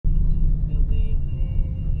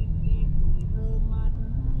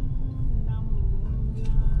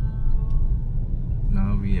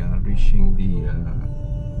we are reaching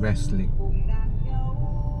the West Lake.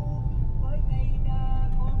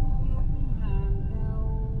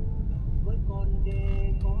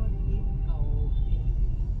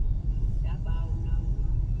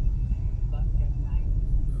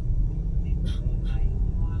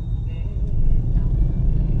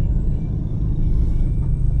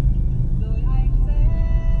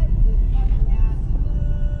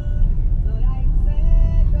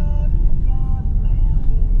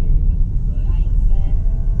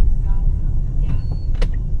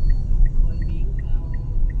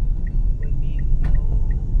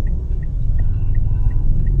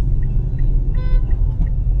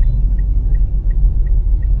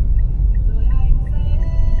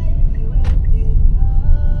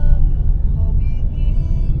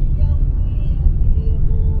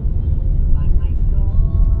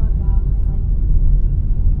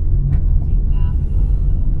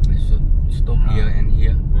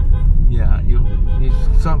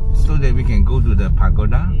 So that we can go to the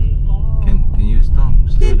pagoda. Can you stop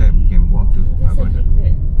so that we can walk to pagoda?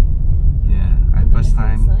 Yeah, I first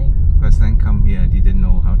time come here, I didn't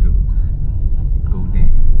know how to go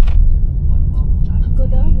there.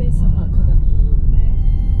 Pagoda, where's the pagoda?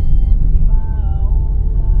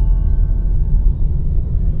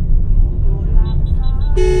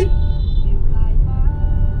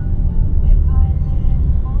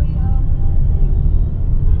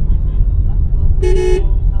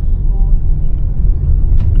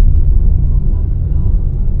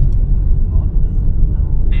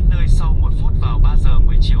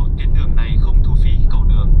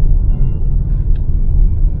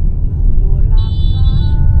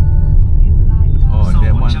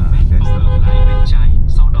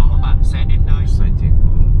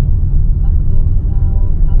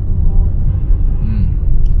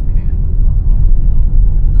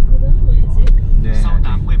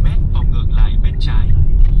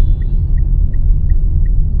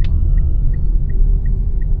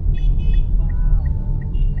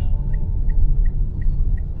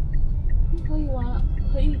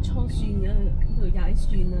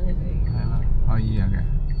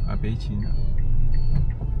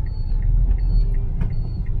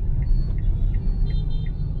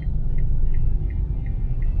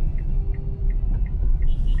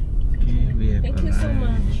 Thank you so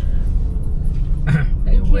much.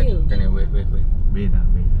 Thank you. Can you wait. Wait.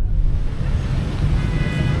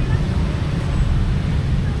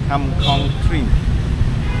 Tham Con Street.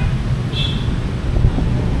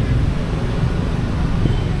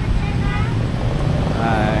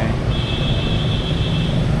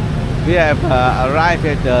 We have arrived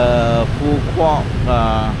at the Tran Quoc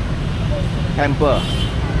Temple,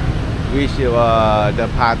 which is the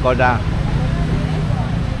pagoda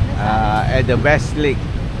at the West Lake.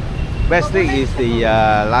 West Lake is the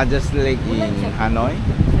largest lake in Hanoi.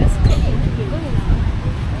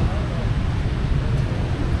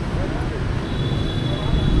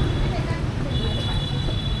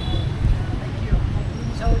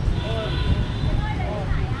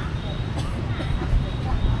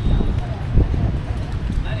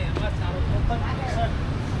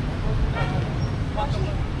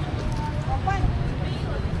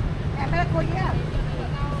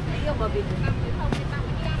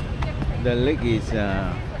 The lake is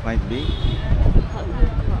quite big.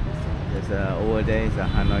 There's over there is a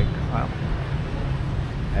Hanoi Club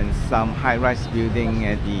and some high-rise building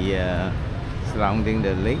at the surrounding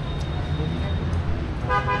the lake.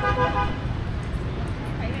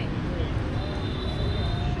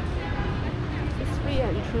 It's free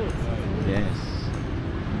entrance. Yes.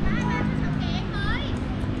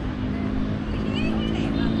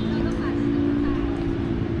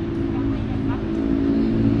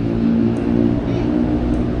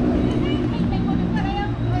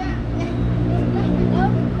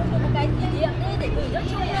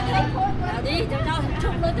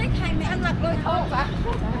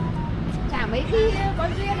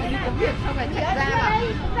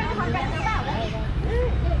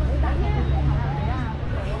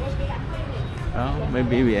 Oh,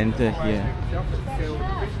 maybe we enter here.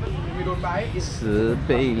 石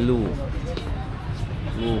贝路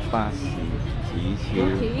路发喜祈求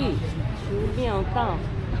庙道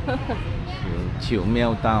求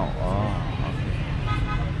庙道哦。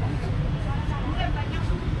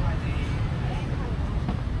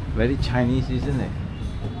Very Chinese, isn't it?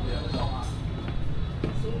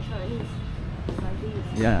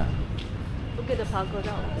 Yeah. Look at the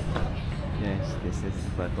pagoda. Yes, this is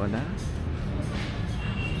pagoda.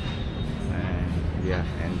 And we have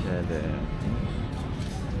entered the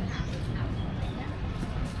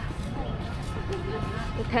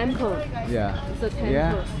The temple. Yeah. It's a temple.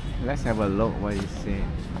 Yeah. Let's have a look what it says.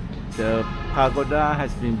 The pagoda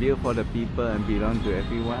has been built for the people and belong to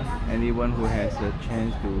everyone. Anyone who has a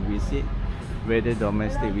chance to visit, whether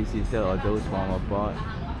domestic visitor or those from abroad,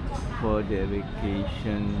 for their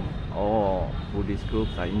vacation, or Buddhist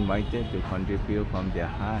groups are invited to contribute from their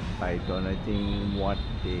heart by donating what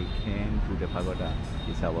they can to the pagoda.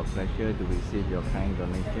 It's our pleasure to receive your kind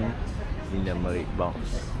donation in the merit box.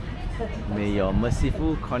 May your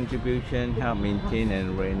merciful contribution help maintain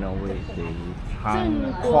and renovate the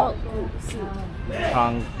Tran Quoc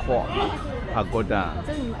Pagoda,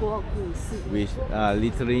 which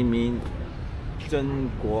literally means Zhou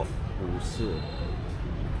Shang.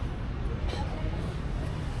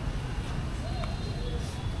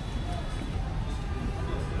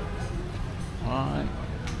 Alright.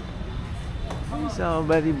 So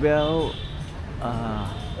very well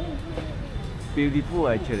beautiful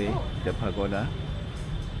actually, the pagoda.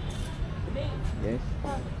 Yes.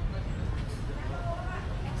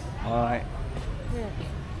 Alright.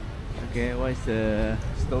 Okay, what is the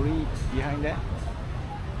story behind that?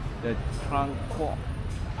 The Tran Quoc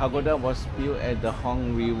Pagoda was built at the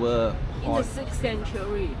Hong River in the 6th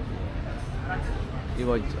century. It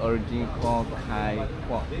was originally called Tay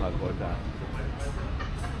Quoc Pagoda.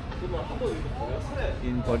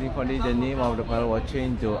 In 1440, the name of the pagoda was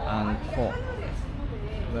changed to Quoc.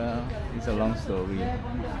 Well, it's a long story.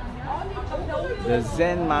 The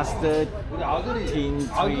Zen master Tran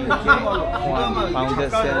Quoc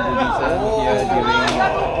founded Zen Buddhism here during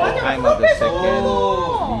the time of the second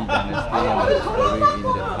Li dynasty and was buried in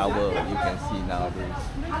the tower you can see nowadays.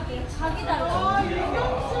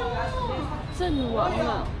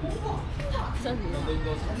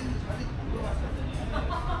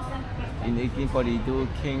 In 1842,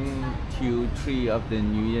 King Qiu III of the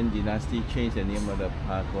Nguyen dynasty changed the name of the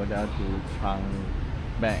pagoda to Tran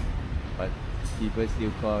Quoc, but people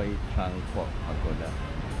still call it Tran Quoc Pagoda.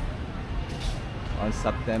 On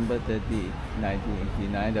September 30,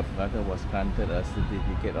 1989, the pagoda was granted a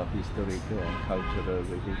certificate of historical and cultural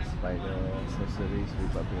heritage by the Socialist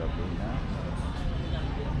Republic of Vietnam.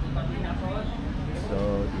 So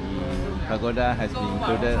the pagoda has been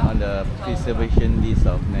included on the preservation list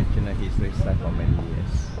of National Historic Sites for many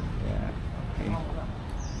years. Yeah. Okay.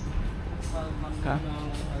 Come,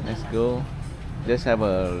 let's go. Just have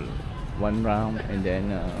a one round and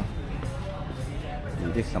then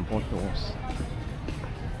we'll take some photos.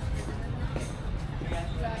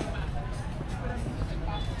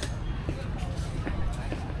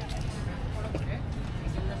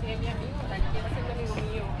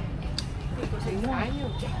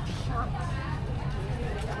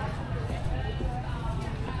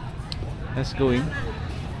 Let's go in.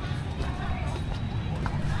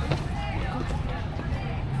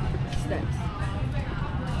 Steps.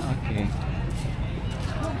 Okay.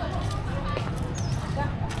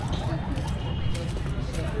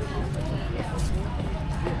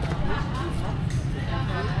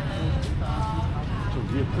 저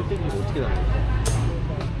위에 풀떼기 어떻게 다녀요?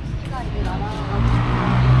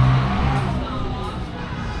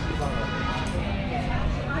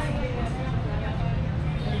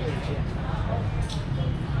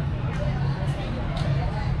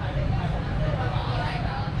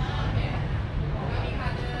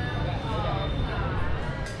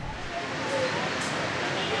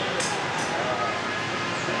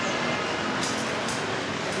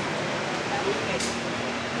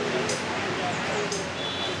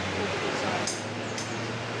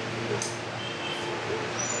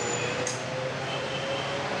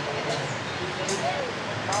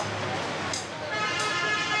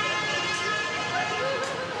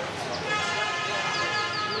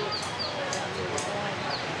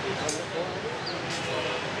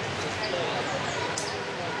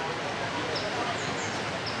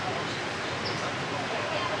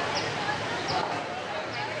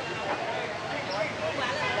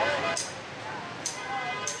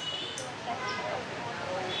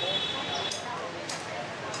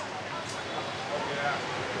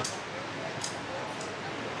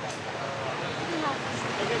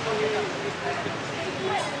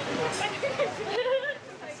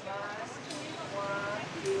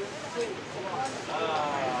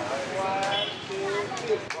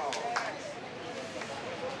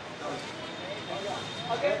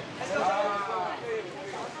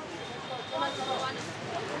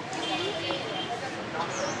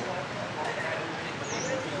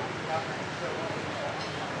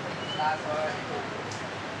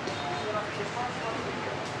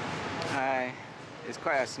 Hi, it's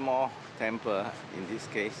quite a small temple in this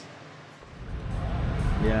case.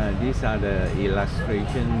 Yeah, these are the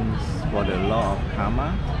illustrations for the law of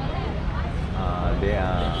karma. There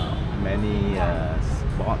are many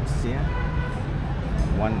spots here.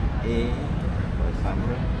 1A, for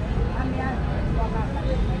example.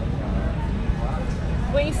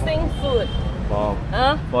 Wasting food.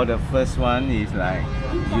 For the first one is like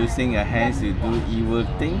using your hands to do evil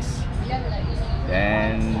things.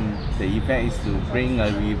 Then the effect is to bring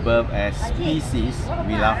a rebirth as species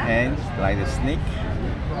without hands, like the snake.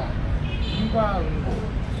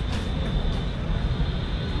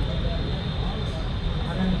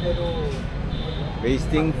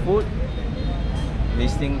 Wasting food.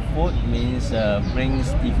 Wasting food means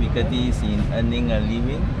brings difficulties in earning a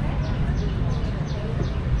living.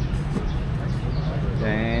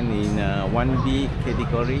 Then in 1B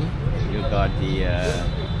category, you got the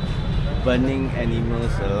burning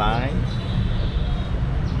animals alive.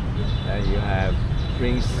 You have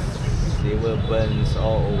brings silver burns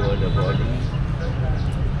all over the body.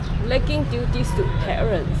 Lacking duties to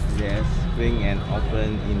parents. Yes, bring an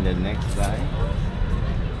orphan in the next life.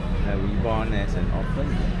 Reborn as an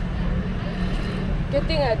orphan.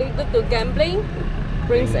 Getting addicted to gambling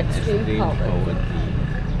brings extreme poverty.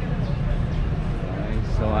 Right,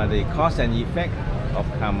 so are the cause and effect of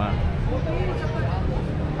karma.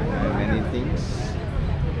 Many things.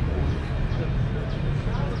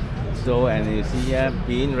 So, and you see here,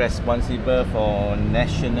 being responsible for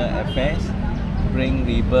national affairs, bring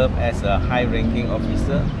rebirth as a high-ranking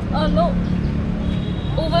officer. Oh no!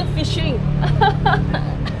 Overfishing.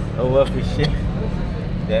 Overfishing.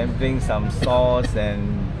 Then bring some sores and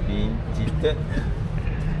being cheated.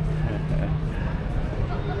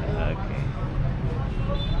 Okay.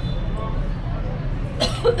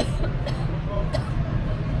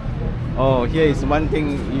 Oh, here is one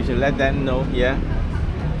thing you should let them know here.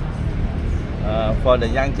 For the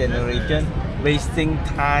young generation, wasting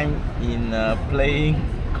time in playing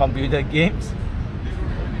computer games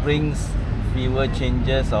brings fewer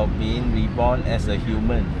changes of being reborn as a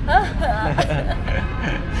human.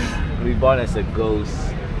 Reborn as a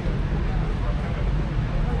ghost.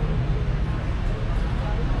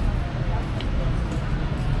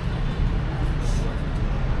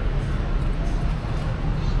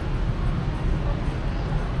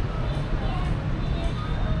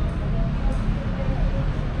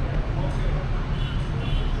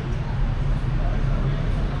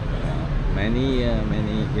 Many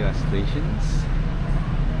illustrations.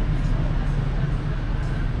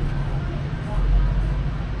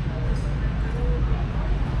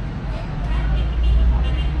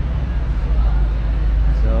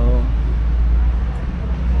 So,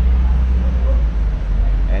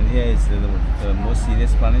 and here is the most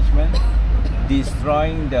serious punishment: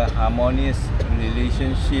 destroying the harmonious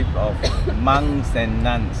relationship of monks and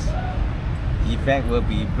nuns. Effect will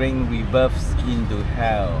be bring rebirths into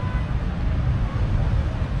hell.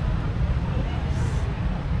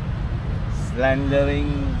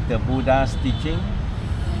 Slandering the Buddha's teaching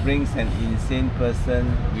brings an insane person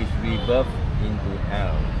with rebirth into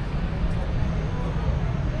hell.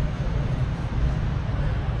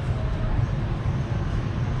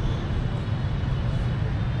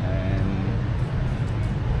 And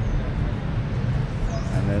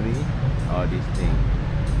finally, all these things.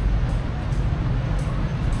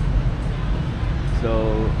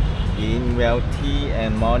 So, being wealthy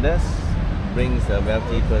and modest brings a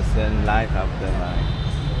wealthy person life after life.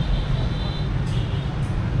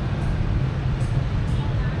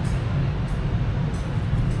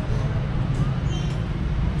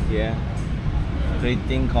 Here,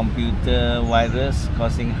 creating computer virus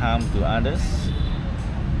causing harm to others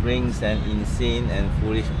brings an insane and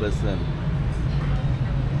foolish person.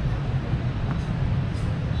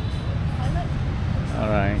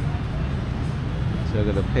 Alright, so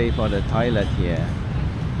we're going to pay for the toilet here.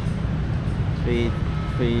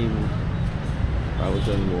 3,000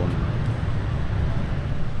 won.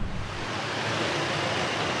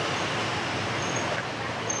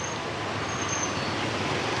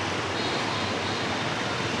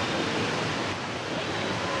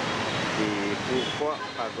 The Tran Quoc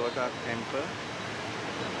Pagoda temple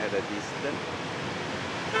at a distance.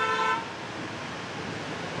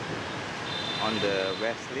 On the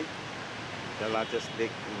West Lake, the largest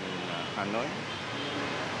lake in Hanoi.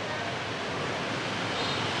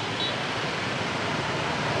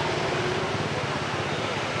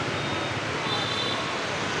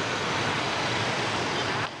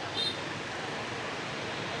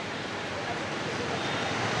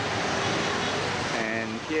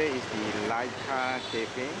 Here is the Laika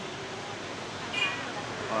Cafe.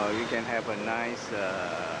 You can have a nice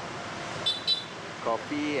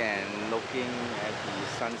coffee and looking at the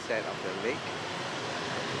sunset of the lake.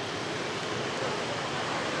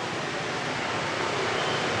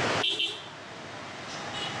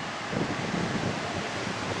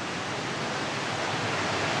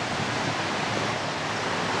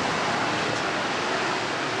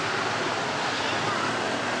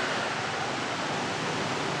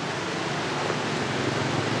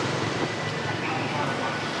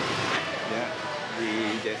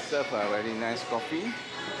 They serve a very nice coffee,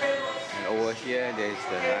 and over here there is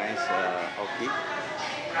the nice orchid.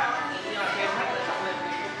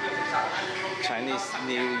 Chinese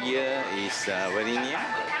New Year is very near.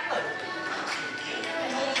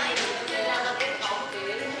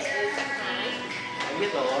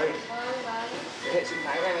 Biết rồi. Hệ sinh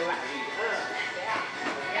thái này mấy bạn.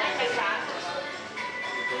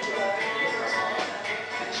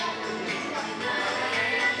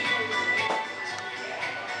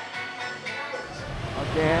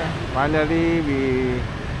 Okay, finally we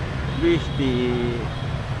reached the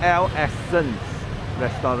L Essence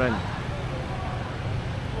restaurant,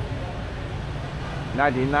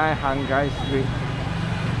 99 Hanoi Street,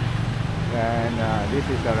 and this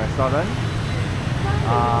is the restaurant.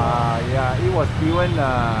 Yeah, it was given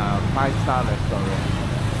a 5-star restaurant.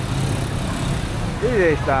 This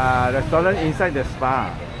is the restaurant inside the spa.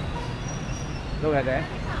 Look at that.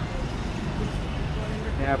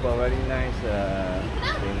 They have a very nice thing.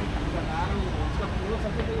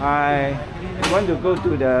 I want to go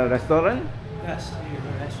to the restaurant. Yes, the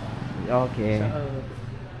restaurant. Okay.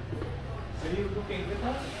 So you looking with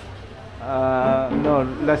us? No,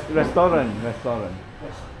 restaurant.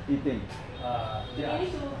 Eating. Yeah. Two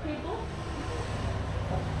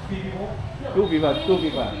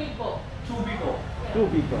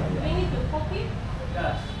people. Yeah. We need to coffee.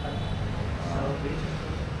 Yes.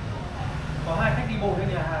 Có 2 khách đi bộ đến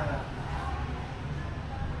nhà hàng à?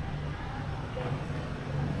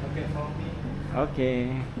 Okay, follow me. Okay.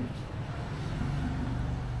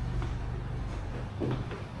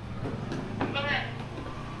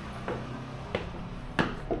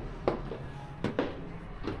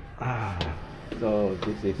 So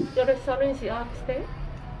this is Your restaurant is upstairs?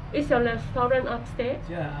 Is your restaurant upstairs?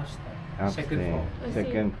 Yeah, upstairs. upstairs, Second floor. I see.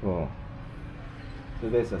 second floor. So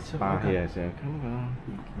there's a spa okay. here. So come on.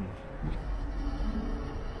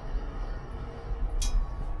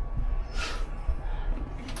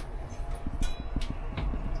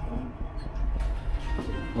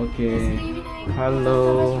 Okay.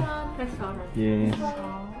 Hello. Restaurant. Yes.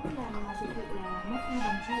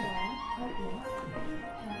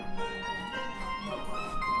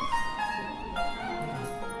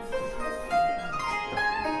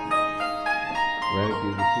 Very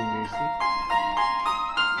beautiful music.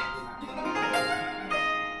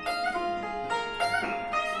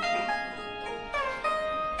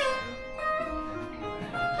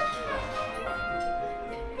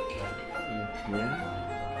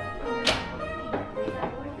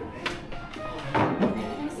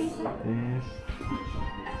 Yes.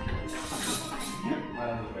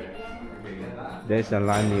 There's a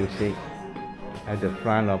live music at the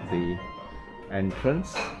front of the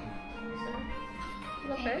entrance.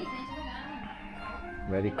 Okay.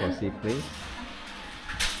 Very cozy place.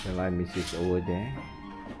 The live music over there.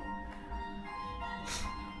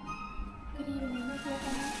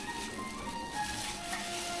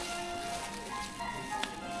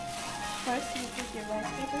 First, you put your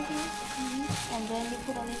rice paper here, and then you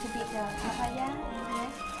put a little bit of papaya in here,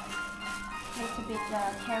 a little bit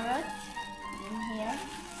of carrot in here,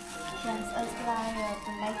 then a slice of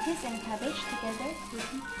lettuce and cabbage together,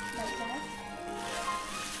 like that,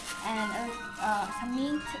 and some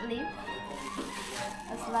mint leaf,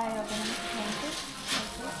 a slice of mint pancake,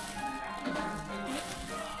 like this,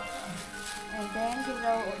 and then you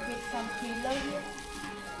roll with some phyllo here.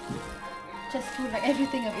 Just put like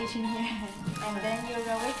everything of each in here, and then you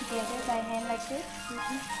roll it together by hand like this.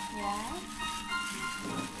 Yeah.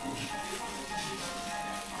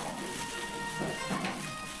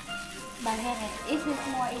 By hand, it is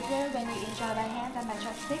more easier when you enjoy by hand than by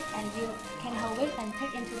chopstick, and you can hold it and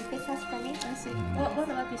take into the pieces from it. I see. What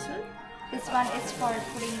about this one? This one is for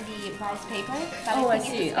putting the rice paper, but Oh, I I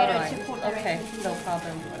think see. it's better Alright. to put Okay, directly no here.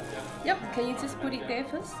 problem. Yep. Can you just put it there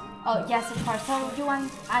first? Oh yes, of course. So you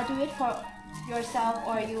want I do it for yourself,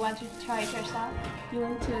 or you want to try it yourself? You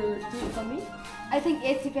want to do it for me? I think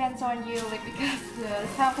it depends on you, like, because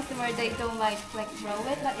some customers they don't like roll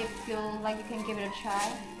it, but if you like, you can give it a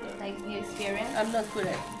try, like new experience. I'm not good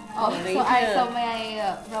at. Oh, later. so may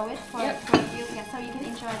I roll it for, Yep. for you? Yeah, so you can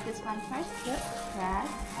enjoy this one first. Yep. Yes,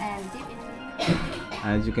 and dip into it.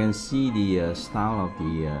 As you can see, the style of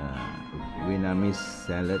the Vietnamese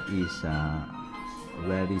salad is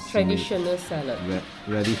very Traditional salad.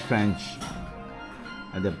 very French.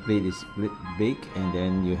 The plate is big, and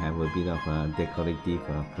then you have a bit of decorative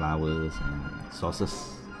flowers and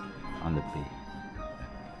sauces on the plate.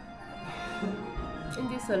 And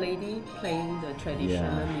this a lady playing the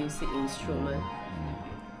traditional music instrument.